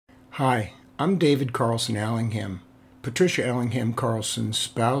Hi, I'm David Carlson Allingham, Patricia Allingham Carlson's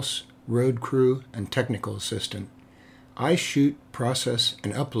spouse, road crew, and technical assistant. I shoot, process,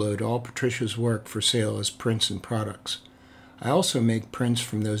 and upload all Patricia's work for sale as prints and products. I also make prints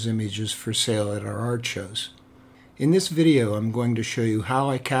from those images for sale at our art shows. In this video, I'm going to show you how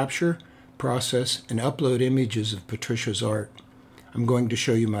I capture, process, and upload images of Patricia's art. I'm going to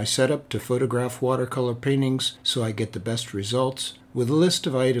show you my setup to photograph watercolor paintings so I get the best results, with a list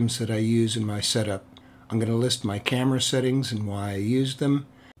of items that I use in my setup. I'm going to list my camera settings and why I use them.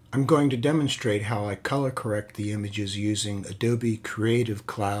 I'm going to demonstrate how I color correct the images using Adobe Creative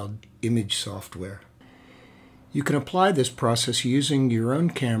Cloud image software. You can apply this process using your own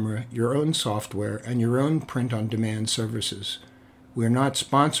camera, your own software, and your own print-on-demand services. We're not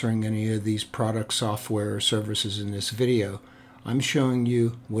sponsoring any of these product software or services in this video. I'm showing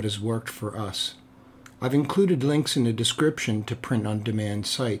you what has worked for us. I've included links in the description to print-on-demand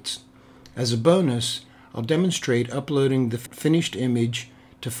sites. As a bonus, I'll demonstrate uploading the finished image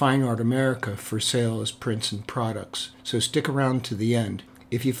to Fine Art America for sale as prints and products, so stick around to the end.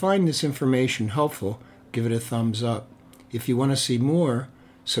 If you find this information helpful, give it a thumbs up. If you want to see more,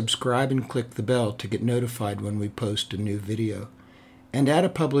 subscribe and click the bell to get notified when we post a new video. And add a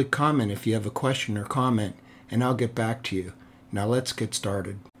public comment if you have a question or comment, and I'll get back to you. Now let's get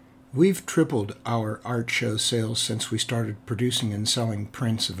started. We've tripled our art show sales since we started producing and selling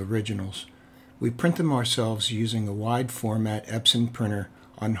prints of originals. We print them ourselves using a wide format Epson printer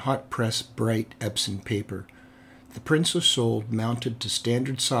on hot press bright Epson paper. The prints are sold mounted to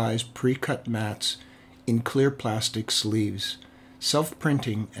standard size pre-cut mats in clear plastic sleeves.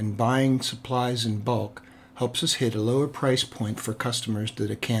 Self-printing and buying supplies in bulk helps us hit a lower price point for customers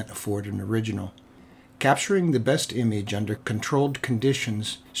that can't afford an original. Capturing the best image under controlled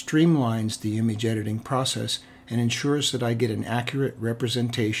conditions streamlines the image editing process and ensures that I get an accurate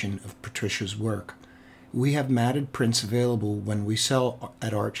representation of Patricia's work. We have matted prints available when we sell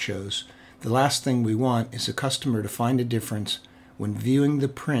at art shows. The last thing we want is a customer to find a difference when viewing the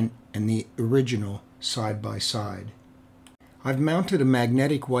print and the original side by side. I've mounted a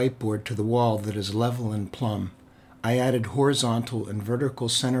magnetic whiteboard to the wall that is level and plumb. I added horizontal and vertical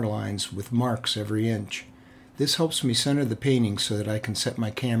center lines with marks every inch. This helps me center the painting so that I can set my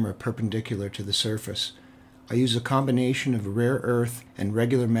camera perpendicular to the surface. I use a combination of rare earth and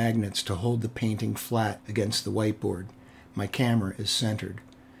regular magnets to hold the painting flat against the whiteboard. My camera is centered.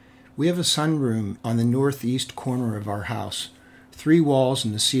 We have a sunroom on the northeast corner of our house. 3 walls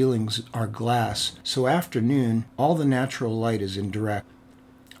and the ceilings are glass, so after noon, all the natural light is indirect.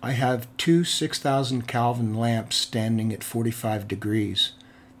 I have 2 6,000 Kelvin lamps standing at 45 degrees.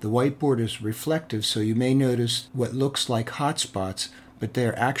 The whiteboard is reflective, so you may notice what looks like hot spots, but they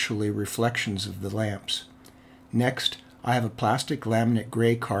are actually reflections of the lamps. Next, I have a plastic laminate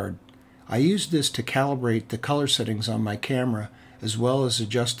gray card. I use this to calibrate the color settings on my camera, as well as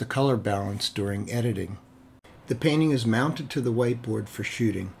adjust the color balance during editing. The painting is mounted to the whiteboard for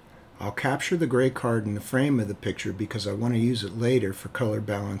shooting. I'll capture the gray card in the frame of the picture because I want to use it later for color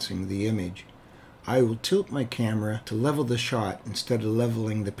balancing the image. I will tilt my camera to level the shot instead of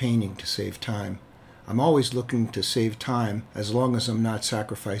leveling the painting to save time. I'm always looking to save time as long as I'm not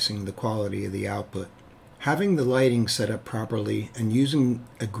sacrificing the quality of the output. Having the lighting set up properly and using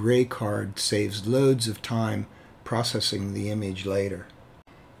a gray card saves loads of time processing the image later.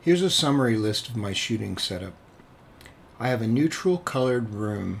 Here's a summary list of my shooting setup. I have a neutral colored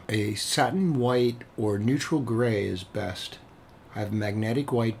room. A satin white or neutral gray is best. I have a magnetic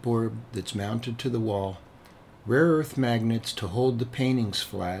whiteboard that's mounted to the wall, rare earth magnets to hold the paintings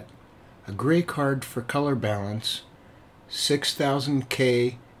flat, a gray card for color balance, 6,000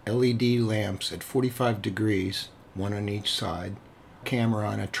 K LED lamps at 45 degrees, one on each side, camera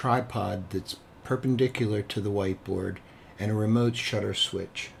on a tripod that's perpendicular to the whiteboard, and a remote shutter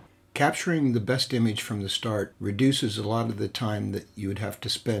switch. Capturing the best image from the start reduces a lot of the time that you would have to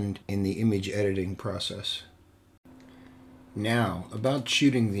spend in the image editing process. Now, about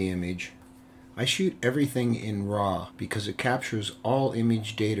shooting the image. I shoot everything in RAW because it captures all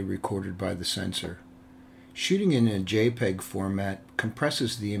image data recorded by the sensor. Shooting in a JPEG format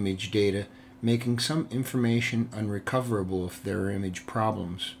compresses the image data, making some information unrecoverable if there are image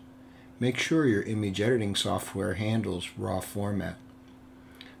problems. Make sure your image editing software handles RAW format.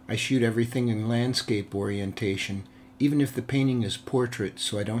 I shoot everything in landscape orientation, even if the painting is portrait,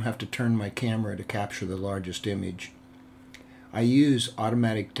 so I don't have to turn my camera to capture the largest image. I use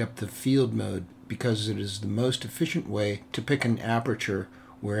automatic depth of field mode because it is the most efficient way to pick an aperture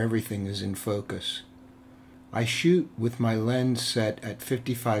where everything is in focus. I shoot with my lens set at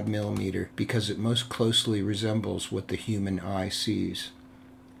 55mm because it most closely resembles what the human eye sees.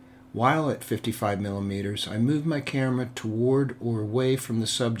 While at 55 millimeters, I move my camera toward or away from the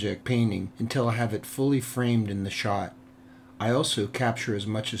subject painting until I have it fully framed in the shot. I also capture as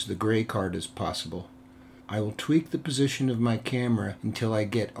much of the gray card as possible. I will tweak the position of my camera until I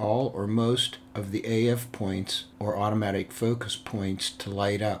get all or most of the AF points or automatic focus points to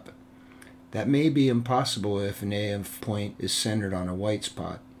light up. That may be impossible if an AF point is centered on a white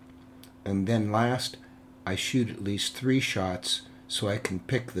spot. And then last, I shoot at least 3 shots so I can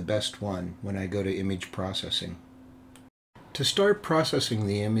pick the best one when I go to image processing. To start processing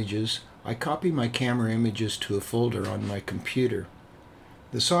the images, I copy my camera images to a folder on my computer.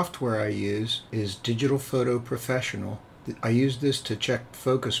 The software I use is Digital Photo Professional. I use this to check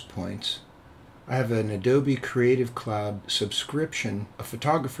focus points. I have an Adobe Creative Cloud subscription, a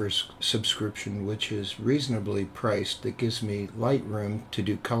photographer's subscription, which is reasonably priced, that gives me Lightroom to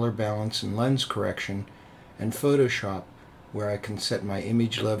do color balance and lens correction, and Photoshop, where I can set my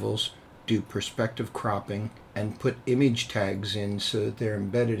image levels, do perspective cropping, and put image tags in so that they're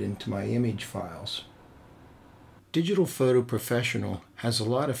embedded into my image files. Digital Photo Professional has a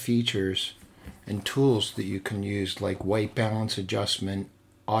lot of features and tools that you can use, like white balance adjustment,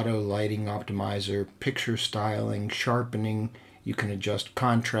 auto lighting optimizer, picture styling, sharpening. You can adjust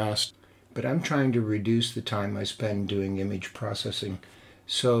contrast, but I'm trying to reduce the time I spend doing image processing,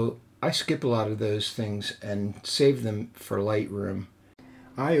 so I skip a lot of those things and save them for Lightroom.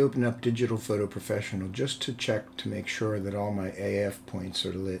 I open up Digital Photo Professional just to check to make sure that all my AF points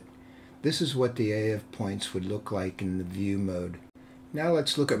are lit. This is what the AF points would look like in the view mode. Now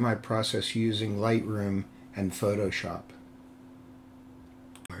let's look at my process using Lightroom and Photoshop.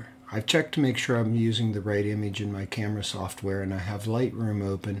 I've checked to make sure I'm using the right image in my camera software, and I have Lightroom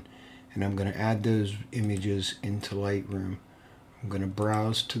open, and I'm going to add those images into Lightroom. I'm going to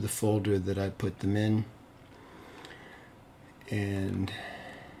browse to the folder that I put them in, and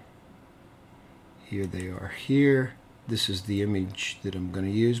here they are here. This is the image that I'm going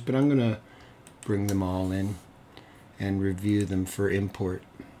to use, but I'm going to bring them all in and review them for import,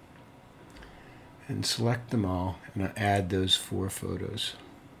 and select them all, and I add those 4 photos.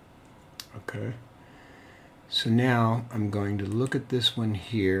 Okay, so now I'm going to look at this one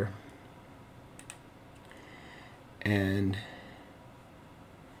here, and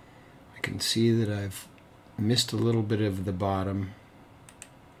I can see that I've missed a little bit of the bottom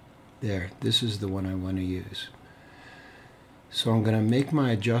there. This is the one I want to use. So I'm going to make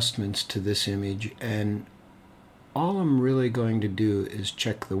my adjustments to this image, and all I'm really going to do is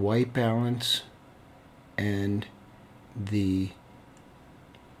check the white balance and the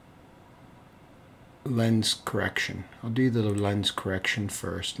lens correction. I'll do the lens correction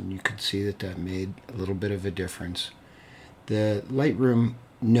first, and you can see that that made a little bit of a difference. The Lightroom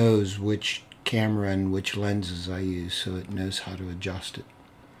knows which camera and which lenses I use, so it knows how to adjust it.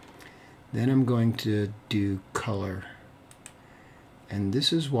 Then I'm going to do color, and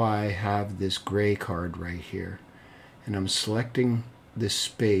this is why I have this gray card right here, and I'm selecting this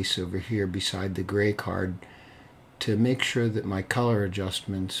space over here beside the gray card to make sure that my color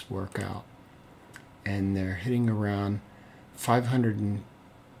adjustments work out, and they're hitting around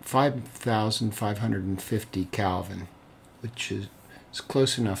 5,550 Kelvin, which is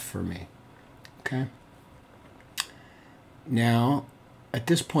close enough for me. Okay. Now, at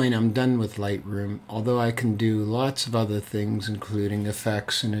this point, I'm done with Lightroom, although I can do lots of other things, including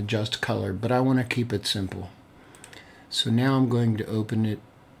effects and adjust color, but I want to keep it simple. So now I'm going to open it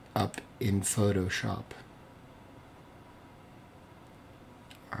up in Photoshop.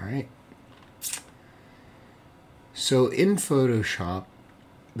 All right. So in Photoshop,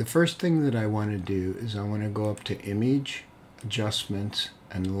 the first thing that I want to do is I want to go up to Image, Adjustments,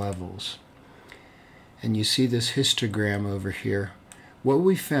 and Levels. And you see this histogram over here. What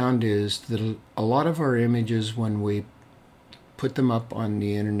we found is that a lot of our images, when we put them up on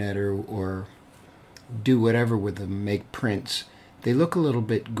the internet or do whatever with them, make prints, they look a little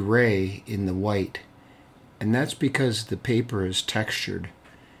bit gray in the white. And that's because the paper is textured,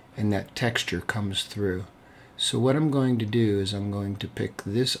 and that texture comes through. So what I'm going to do is I'm going to pick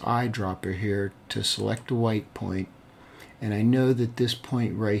this eyedropper here to select a white point, and I know that this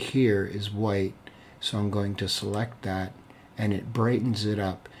point right here is white, so I'm going to select that, and it brightens it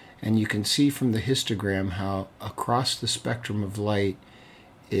up. And you can see from the histogram how across the spectrum of light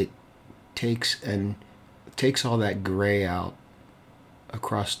it takes all that gray out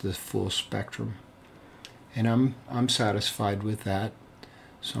across the full spectrum. And I'm satisfied with that,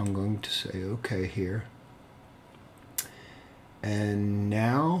 so I'm going to say OK here. And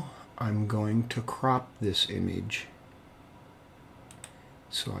now I'm going to crop this image.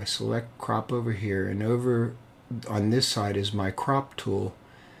 So I select crop over here, and over on this side is my crop tool,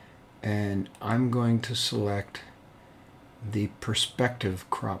 and I'm going to select the perspective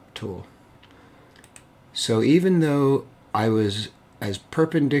crop tool. So even though I was as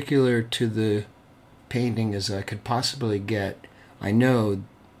perpendicular to the painting as I could possibly get, I know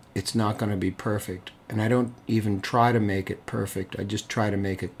it's not going to be perfect, and I don't even try to make it perfect. I just try to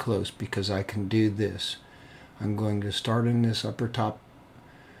make it close, because I can do this. I'm going to start in this upper top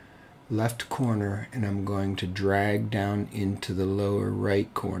left corner, and I'm going to drag down into the lower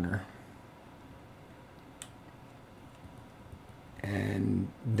right corner. And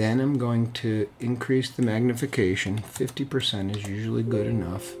then I'm going to increase the magnification. 50% is usually good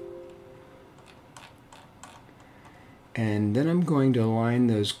enough. And then I'm going to line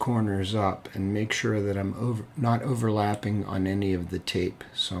those corners up and make sure that I'm not overlapping on any of the tape.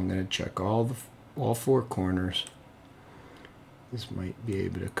 So I'm going to check all four corners. This might be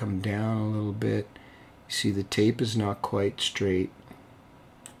able to come down a little bit. You see the tape is not quite straight.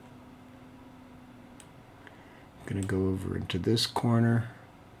 I'm going to go over into this corner.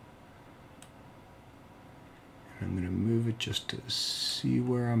 And I'm going to move it just to see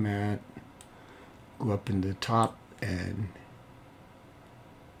where I'm at. Go up in the top and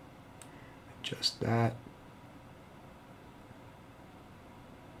adjust that.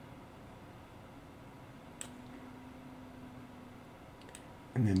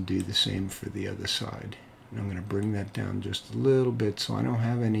 And then do the same for the other side. And I'm going to bring that down just a little bit so I don't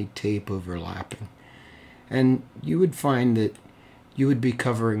have any tape overlapping. And you would find that you would be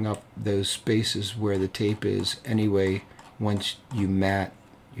covering up those spaces where the tape is anyway once you matte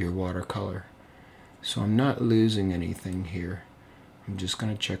your watercolor. So I'm not losing anything here. I'm just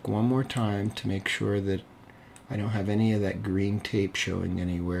going to check one more time to make sure that I don't have any of that green tape showing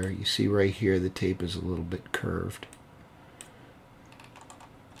anywhere. You see right here the tape is a little bit curved.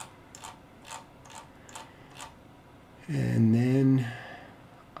 And then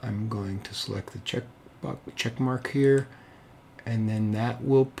I'm going to select the check mark here, and then that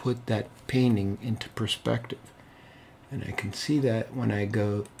will put that painting into perspective. And I can see that when I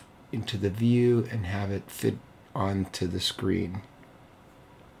go into the view and have it fit onto the screen.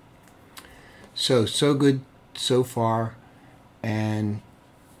 So good so far, and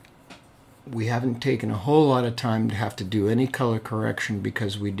we haven't taken a whole lot of time to have to do any color correction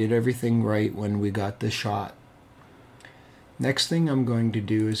because we did everything right when we got the shot. Next thing I'm going to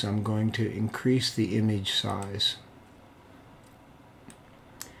do is I'm going to increase the image size.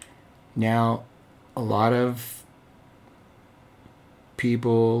 Now, a lot of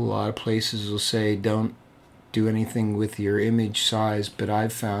people, a lot of places will say don't do anything with your image size, but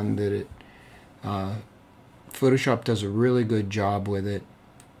I've found that Photoshop does a really good job with it,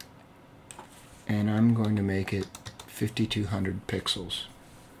 and I'm going to make it 5200 pixels.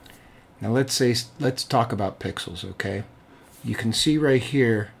 Now let's talk about pixels, okay? You can see right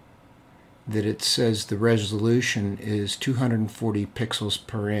here that it says the resolution is 240 pixels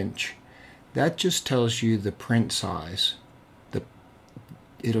per inch. That just tells you the print size.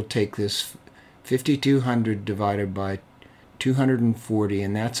 It'll take this 5200 divided by 240,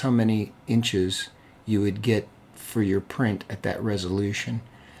 and that's how many inches you would get for your print at that resolution.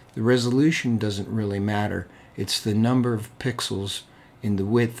 The resolution doesn't really matter. It's the number of pixels in the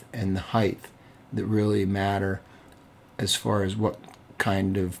width and the height that really matter as far as what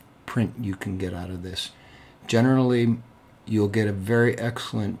kind of print you can get out of this. Generally, you'll get a very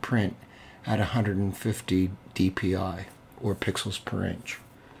excellent print at 150 dpi, or pixels per inch.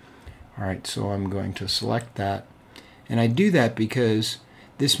 Alright, so I'm going to select that, and I do that because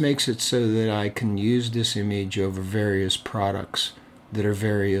this makes it so that I can use this image over various products that are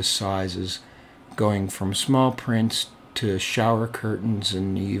various sizes, going from small prints to shower curtains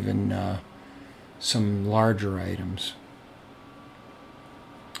and even some larger items.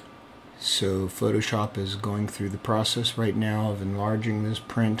 So Photoshop is going through the process right now of enlarging this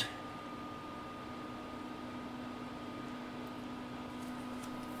print.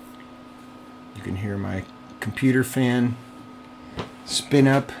 You can hear my computer fan spin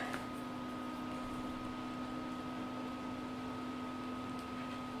up.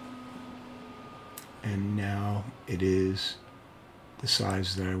 And now it is the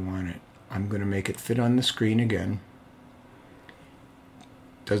size that I want it. I'm going to make it fit on the screen again.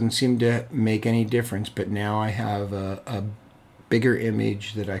 Doesn't seem to make any difference, but now I have a bigger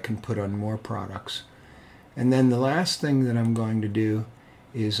image that I can put on more products. And then the last thing that I'm going to do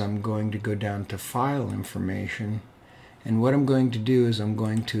is I'm going to go down to file information, and what I'm going to do is I'm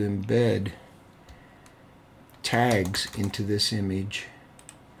going to embed tags into this image.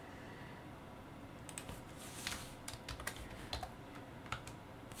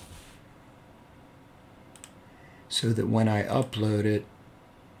 So that when I upload it,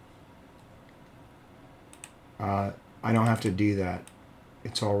 I don't have to do that.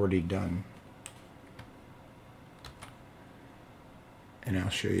 It's already done. And I'll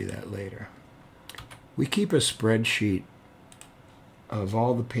show you that later. We keep a spreadsheet of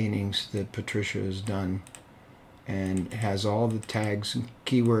all the paintings that Patricia has done, and it has all the tags and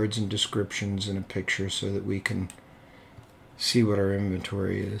keywords and descriptions in a picture so that we can see what our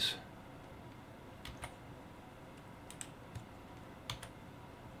inventory is.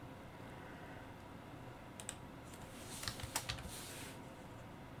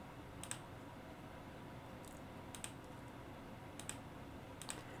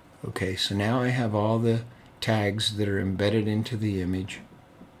 Okay, so now I have all the tags that are embedded into the image.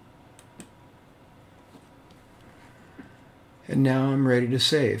 And now I'm ready to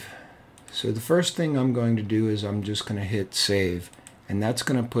save. So the first thing I'm going to do is I'm just going to hit save. And that's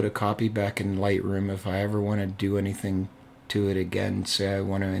going to put a copy back in Lightroom if I ever want to do anything to it again. Say I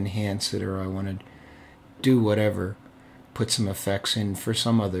want to enhance it or I want to do whatever. Put some effects in for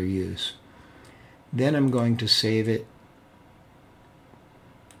some other use. Then I'm going to save it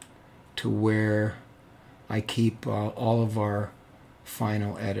to where I keep all of our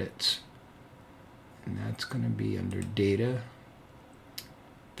final edits. And that's going to be under Data,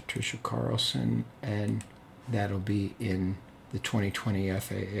 Patricia Carlson, and that'll be in the 2020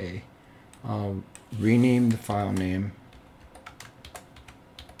 FAA. I'll rename the file name.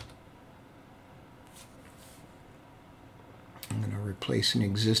 I'm going to replace an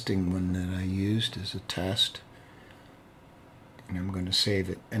existing one that I used as a test. And I'm going to save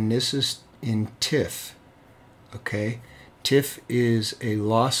it. And this is in TIFF. Okay? TIFF is a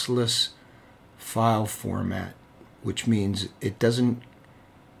lossless file format, which means it doesn't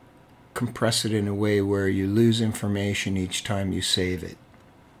compress it in a way where you lose information each time you save it.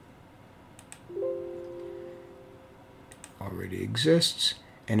 Already exists.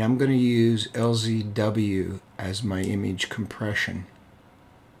 And I'm going to use LZW as my image compression.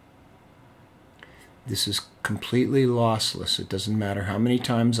 This is completely lossless. It doesn't matter how many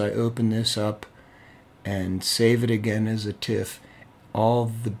times I open this up and save it again as a TIFF. All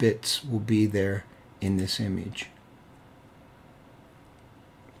the bits will be there in this image.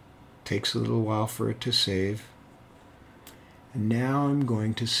 Takes a little while for it to save. And now I'm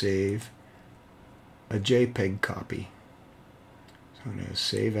going to save a JPEG copy. So I'm going to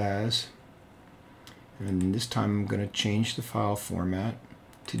save as, and this time I'm going to change the file format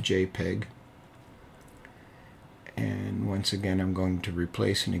to JPEG. And once again, I'm going to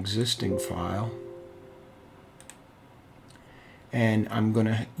replace an existing file. And I'm going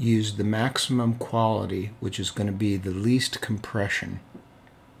to use the maximum quality, which is going to be the least compression.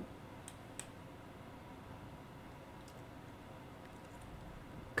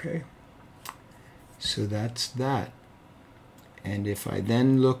 Okay, so that's that. And if I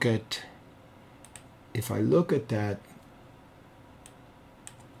then look at, that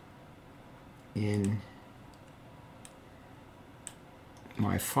in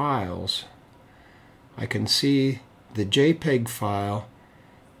my files, I can see the JPEG file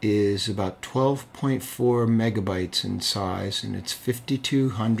is about 12.4 megabytes in size, and it's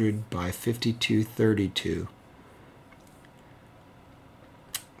 5200 by 5232.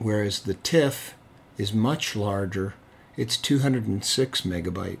 Whereas the TIFF is much larger. It's 206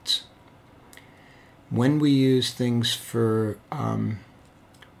 megabytes. When we use things for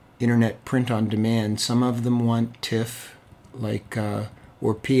internet print on demand, some of them want TIFF, like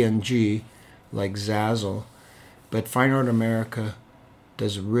or PNG, like Zazzle, but Fine Art America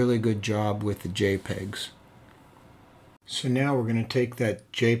does a really good job with the JPEGs. So now we're going to take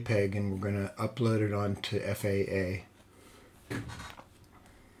that JPEG and we're going to upload it onto FAA.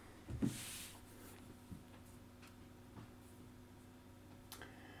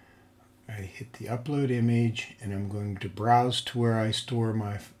 I hit the upload image and I'm going to browse to where I store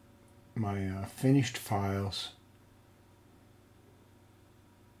my finished files.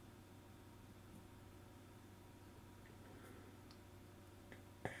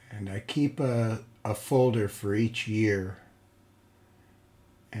 And I keep a folder for each year.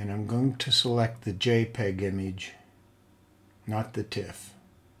 And I'm going to select the JPEG image, not the TIFF.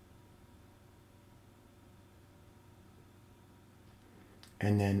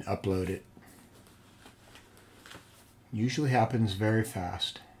 And then upload it. Usually happens very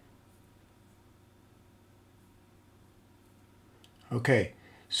fast. Okay,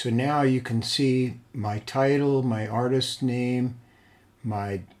 so now you can see my title, my artist name,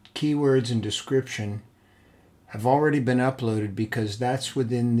 my keywords and description have already been uploaded because that's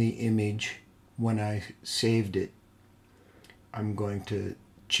within the image when I saved it. I'm going to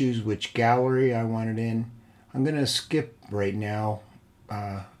choose which gallery I want it in. I'm going to skip right now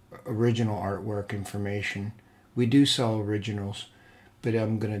original artwork information. We do sell originals, but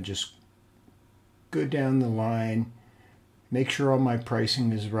I'm going to just go down the line, make sure all my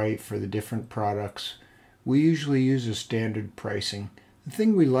pricing is right for the different products. We usually use a standard pricing. The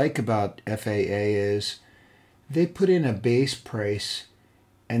thing we like about FAA is they put in a base price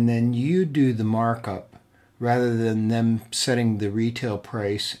and then you do the markup rather than them setting the retail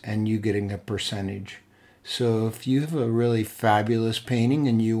price and you getting a percentage. So if you have a really fabulous painting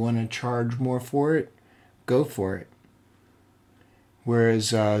and you want to charge more for it, go for it.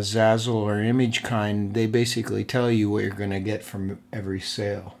 Whereas Zazzle or ImageKind, they basically tell you what you're going to get from every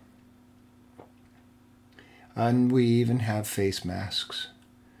sale. And we even have face masks.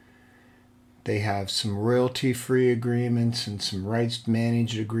 They have some royalty-free agreements and some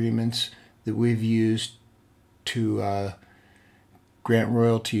rights-managed agreements that we've used to grant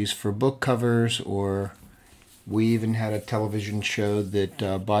royalties for book covers, or we even had a television show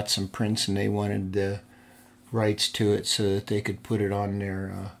that bought some prints and they wanted the rights to it so that they could put it on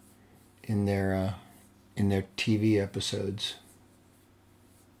their in their TV episodes.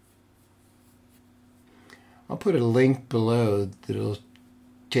 I'll put a link below that'll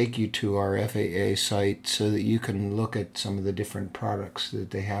take you to our FAA site so that you can look at some of the different products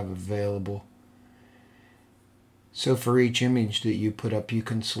that they have available. So for each image that you put up, you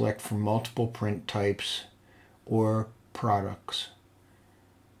can select from multiple print types or products.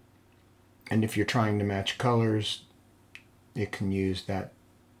 And if you're trying to match colors, it can use that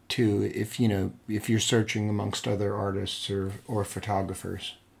too, if you're searching amongst other artists or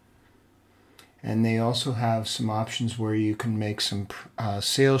photographers. And they also have some options where you can make some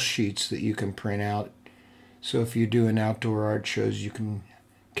sales sheets that you can print out. So if you're doing outdoor art shows, you can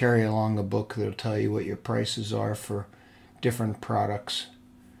carry along a book that'll tell you what your prices are for different products.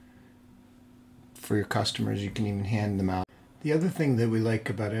 For your customers, you can even hand them out. The other thing that we like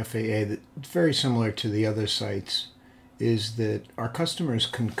about FAA that's very similar to the other sites is that our customers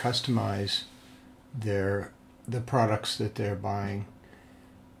can customize the products that they're buying.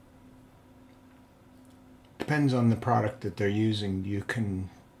 Depends on the product that they're using. You can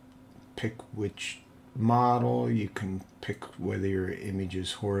pick which model, you can pick whether your image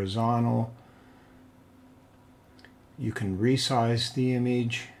is horizontal, you can resize the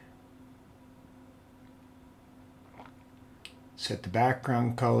image, set the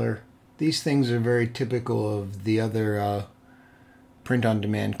background color. These things are very typical of the other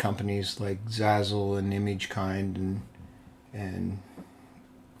print-on-demand companies like Zazzle and ImageKind and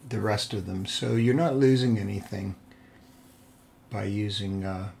the rest of them. So you're not losing anything by using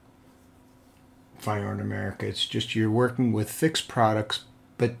Fine Art America. It's just you're working with fixed products,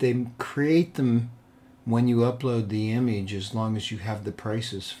 but they create them when you upload the image as long as you have the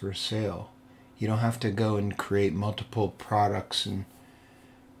prices for sale. You don't have to go and create multiple products, and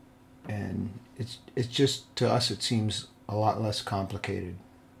it's just, to us, it seems a lot less complicated.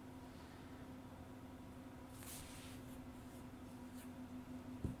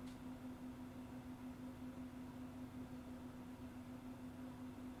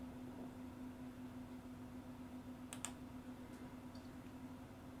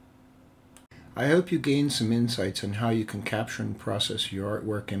 I hope you gained some insights on how you can capture and process your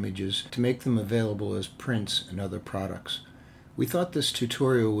artwork images to make them available as prints and other products. We thought this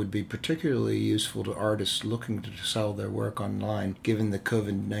tutorial would be particularly useful to artists looking to sell their work online given the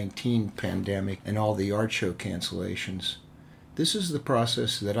COVID-19 pandemic and all the art show cancellations. This is the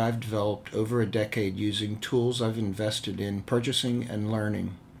process that I've developed over a decade using tools I've invested in purchasing and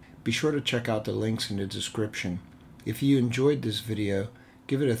learning. Be sure to check out the links in the description. If you enjoyed this video,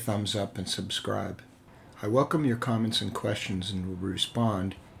 give it a thumbs up and subscribe. I welcome your comments and questions and will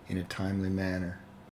respond in a timely manner.